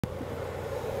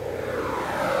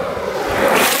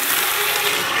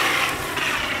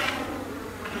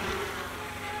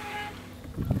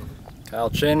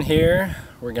Colton here.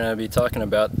 We're going to be talking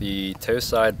about the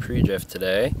Toeside predrift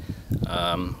today.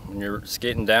 When you're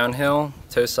skating downhill,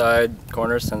 Toeside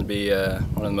corners tend to be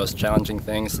one of the most challenging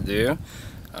things to do.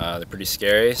 They're pretty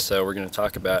scary, so we're going to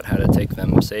talk about how to take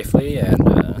them safely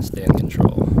and stay in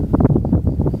control.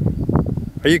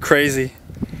 Are you crazy?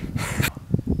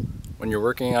 When you're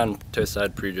working on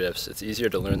Toeside predrifts, it's easier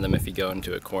to learn them if you go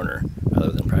into a corner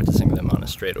rather than practicing them on a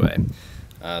straightaway.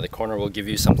 The corner will give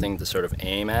you something to sort of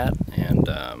aim at, and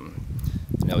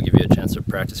it'll give you a chance to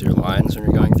practice your lines when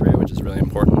you're going through, which is really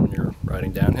important when you're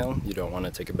riding downhill. You don't want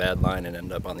to take a bad line and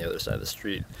end up on the other side of the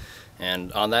street.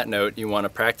 And on that note, you want to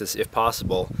practice, if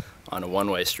possible, on a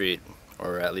one-way street,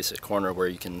 or at least a corner where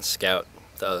you can scout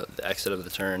the exit of the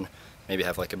turn. Maybe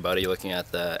have like a buddy looking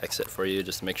at the exit for you,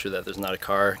 just to make sure that there's not a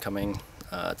car coming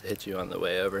to hit you on the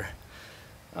way over.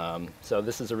 So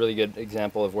this is a really good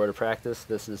example of where to practice.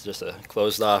 This is just a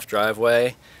closed off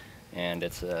driveway, and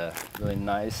it's a really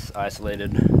nice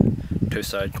isolated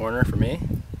Toeside corner for me.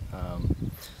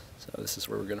 So this is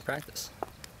where we're going to practice.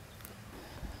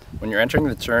 When you're entering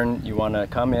the turn, you want to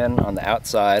come in on the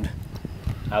outside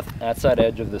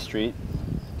edge of the street,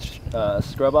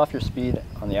 scrub off your speed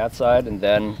on the outside, and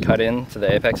then cut in to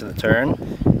the apex of the turn,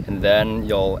 and then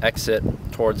you'll exit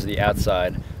towards the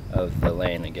outside of the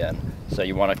lane again. So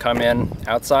you want to come in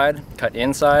outside, cut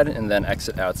inside, and then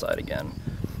exit outside again.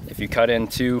 If you cut in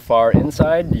too far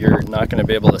inside, you're not going to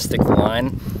be able to stick the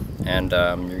line, and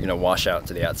you're going to wash out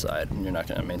to the outside, and you're not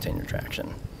going to maintain your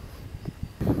traction.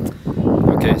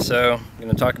 Okay, so I'm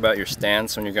going to talk about your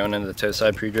stance when you're going into the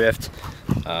Toeside predrift.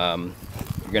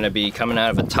 You're going to be coming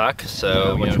out of a tuck,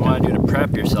 so what you want to do to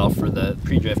prep yourself for the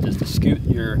predrift is to scoot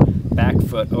your back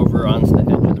foot over onto the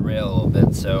edge of the rail a little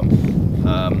bit. So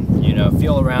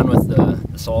feel around with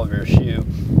the sole of your shoe,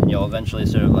 and you'll eventually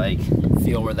sort of like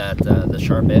feel where that the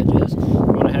sharp edge is. You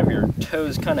want to have your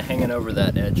toes kind of hanging over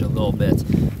that edge a little bit.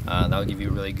 That'll give you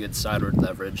really good sideward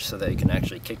leverage so that you can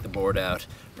actually kick the board out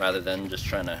rather than just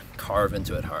trying to carve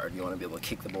into it hard. You want to be able to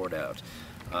kick the board out.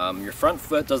 Your front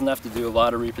foot doesn't have to do a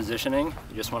lot of repositioning.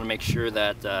 You just want to make sure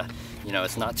that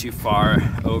it's not too far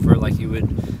over like you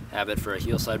would have it for a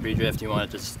heelside predrift. You want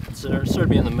to just sort of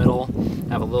be in the middle,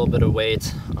 have a little bit of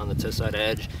weight on the Toeside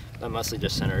edge, but mostly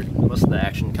just centered. Most of the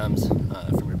action comes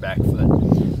from your back foot.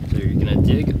 So you're going to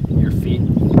dig your feet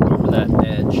over that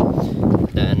edge,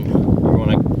 then you're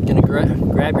going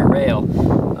to grab your rail.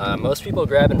 Most people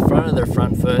grab in front of their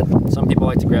front foot. Some people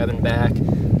like to grab in back.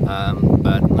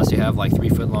 But unless you have like 3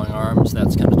 foot long arms,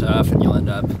 that's kind of tough, and you'll end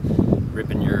up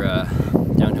ripping your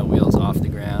downhill wheels off the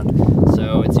ground.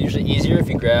 So it's usually easier if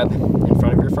you grab in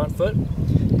front of your front foot,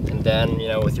 and then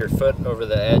with your foot over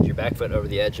the edge, your back foot over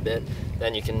the edge a bit,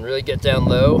 then you can really get down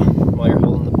low while you're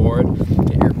holding the board,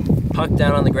 get your puck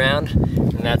down on the ground,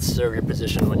 and that's sort of your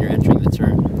position when you're entering the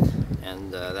turn.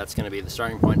 And that's going to be the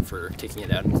starting point for kicking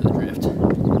it out into the drift.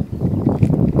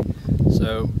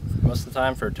 So most of the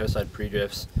time for Toeside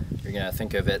predrifts, you're going to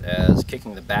think of it as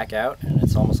kicking the back out, and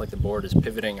it's almost like the board is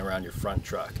pivoting around your front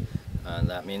truck. And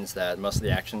that means that most of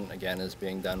the action, again, is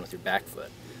being done with your back foot.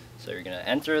 So you're going to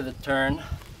enter the turn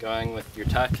going with your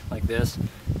tuck like this,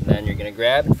 and then you're going to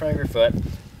grab in front of your foot.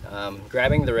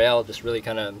 Grabbing the rail just really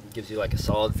kind of gives you like a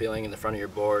solid feeling in the front of your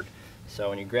board. So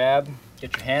when you grab,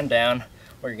 get your hand down,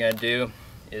 what you're going to do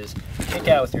is kick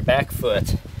out with your back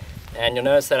foot. And you'll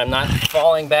notice that I'm not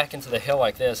falling back into the hill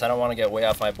like this. I don't want to get way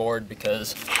off my board,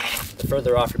 because the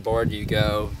further off your board you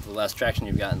go, the less traction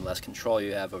you've got and the less control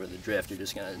you have over the drift. You're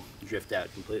just going to drift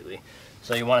out completely.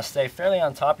 So you want to stay fairly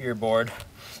on top of your board,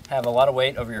 have a lot of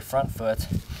weight over your front foot,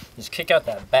 just kick out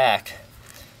that back,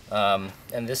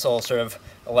 and this will sort of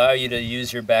allow you to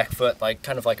use your back foot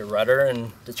kind of like a rudder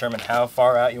and determine how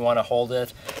far out you want to hold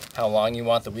it, how long you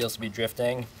want the wheels to be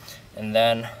drifting, and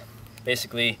then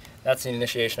basically that's the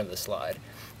initiation of the slide.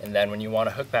 And then when you want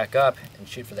to hook back up and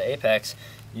shoot for the apex,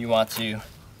 you want to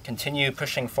continue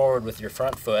pushing forward with your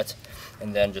front foot,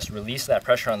 and then just release that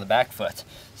pressure on the back foot.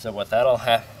 So what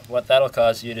that'll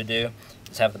cause you to do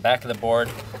is have the back of the board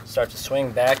start to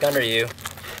swing back under you,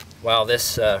 while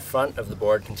this front of the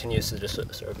board continues to just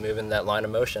sort of move in that line of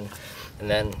motion. And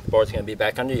then the board's going to be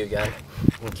back under you again.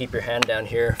 You can keep your hand down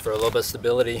here for a little bit of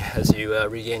stability as you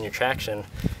regain your traction,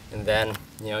 and then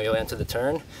you'll enter the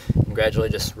turn and gradually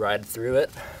just ride through it,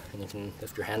 and you can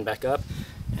lift your hand back up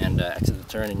and exit the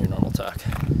turn in your normal tuck.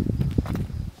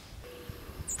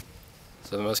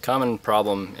 So the most common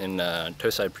problem in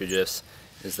Toeside predrifts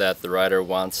is that the rider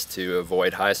wants to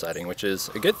avoid high siding, which is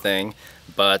a good thing,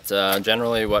 But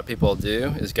generally what people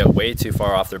do is get way too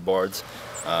far off their boards,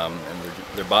 and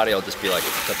their body will just be like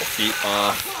a couple feet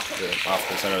off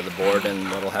the center of the board, and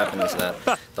what will happen is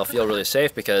that they'll feel really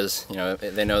safe because, you know,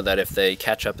 they know that if they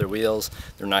catch up their wheels,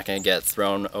 they're not going to get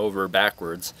thrown over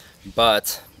backwards.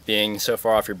 But being so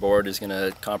far off your board is going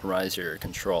to compromise your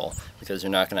control because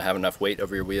you're not going to have enough weight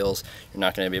over your wheels. You're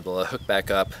not going to be able to hook back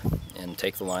up and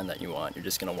take the line that you want. You're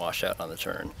just going to wash out on the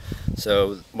turn.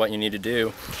 So what you need to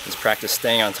do is practice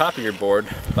staying on top of your board,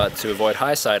 but to avoid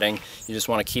high siding, you just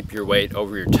want to keep your weight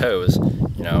over your toes,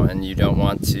 you know, and you don't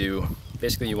want to,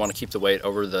 basically you want to keep the weight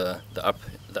over the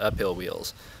uphill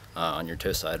wheels on your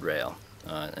toe side rail.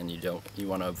 And you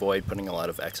want to avoid putting a lot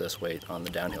of excess weight on the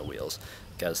downhill wheels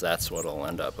because that's what will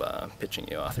end up pitching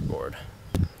you off your board.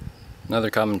 Another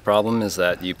common problem is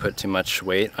that you put too much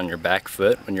weight on your back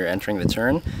foot when you're entering the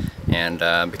turn, and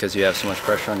because you have so much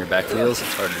pressure on your back wheels,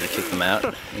 it's harder to kick them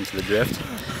out into the drift.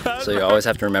 So you always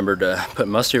have to remember to put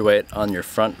most of your weight on your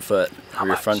front foot or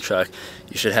your front truck.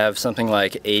 You should have something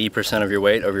like 80% of your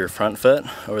weight over your front foot,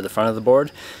 over the front of the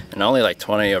board, and only like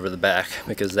 20 over the back,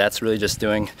 because that's really just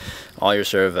doing all your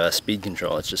sort of speed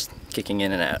control. It's just kicking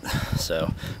in and out.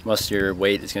 So most of your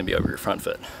weight is going to be over your front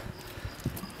foot.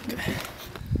 Okay.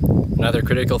 Another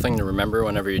critical thing to remember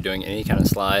whenever you're doing any kind of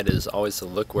slide is always to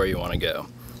look where you want to go.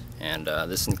 And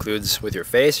this includes with your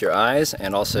face, your eyes,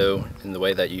 and also in the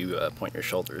way that you point your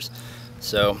shoulders.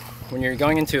 So when you're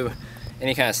going into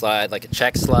any kind of slide, like a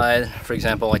check slide, for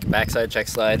example, like a backside check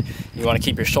slide, you want to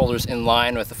keep your shoulders in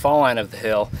line with the fall line of the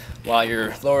hill while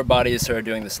your lower body is sort of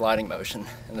doing the sliding motion.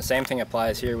 And the same thing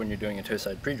applies here when you're doing a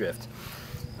toeside predrift.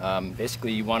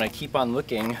 Basically, you want to keep on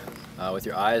looking with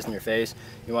your eyes and your face.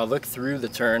 You want to look through the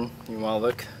turn. You want to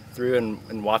look through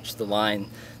and watch the line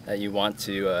that you want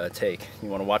to take. You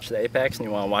want to watch the apex, and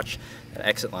you want to watch an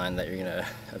exit line that you're going to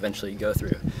eventually go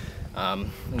through.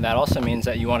 And that also means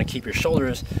that you want to keep your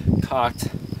shoulders cocked,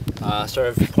 sort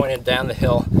of pointed down the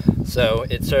hill, so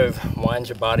it sort of winds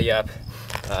your body up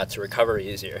to recover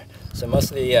easier. So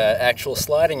most of the actual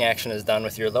sliding action is done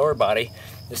with your lower body.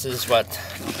 This is what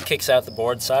kicks out the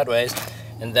board sideways,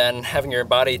 and then having your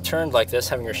body turned like this,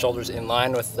 having your shoulders in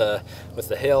line with the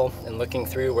hill and looking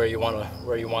through where you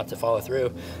want to follow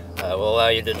through, will allow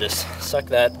you to just suck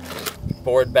that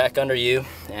board back under you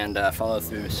and follow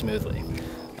through smoothly.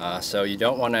 So you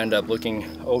don't want to end up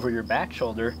looking over your back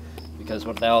shoulder, because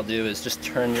what that'll do is just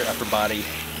turn your upper body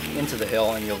into the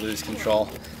hill and you'll lose control.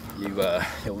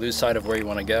 You'll lose sight of where you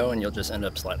want to go, and you'll just end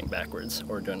up sliding backwards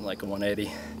or doing like a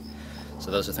 180. So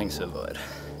those are things to avoid.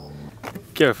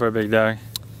 Go for a big dog.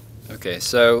 Okay,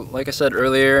 so like I said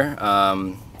earlier,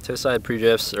 toeside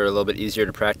predrifts are a little bit easier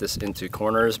to practice into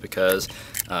corners because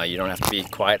you don't have to be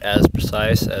quite as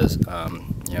precise as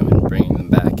you know, in bringing them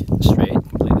back straight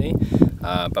completely.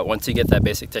 But once you get that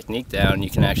basic technique down, you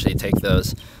can actually take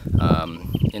those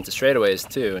into straightaways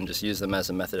too, and just use them as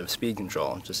a method of speed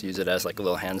control. Just use it as like a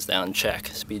little hands down check,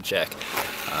 speed check,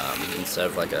 instead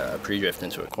of like a pre-drift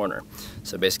into a corner.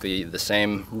 So basically the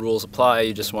same rules apply.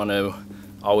 You just want to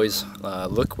always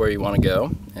look where you want to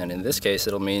go, and in this case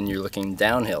it'll mean you're looking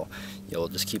downhill. You'll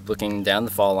just keep looking down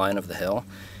the fall line of the hill,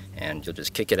 and you'll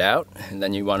just kick it out, and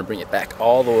then you want to bring it back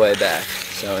all the way back.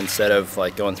 So instead of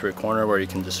like going through a corner where you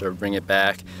can just sort of bring it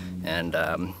back and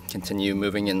continue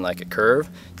moving in like a curve,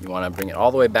 you want to bring it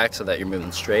all the way back so that you're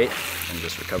moving straight and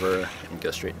just recover and go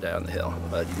straight down the hill.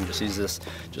 But you can just use this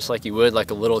just like you would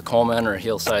like a little Comet or a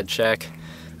heelside check,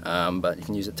 but you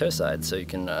can use it toeside, so you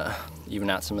can even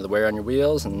out some of the wear on your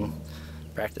wheels and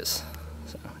practice.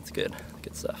 So it's good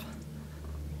stuff.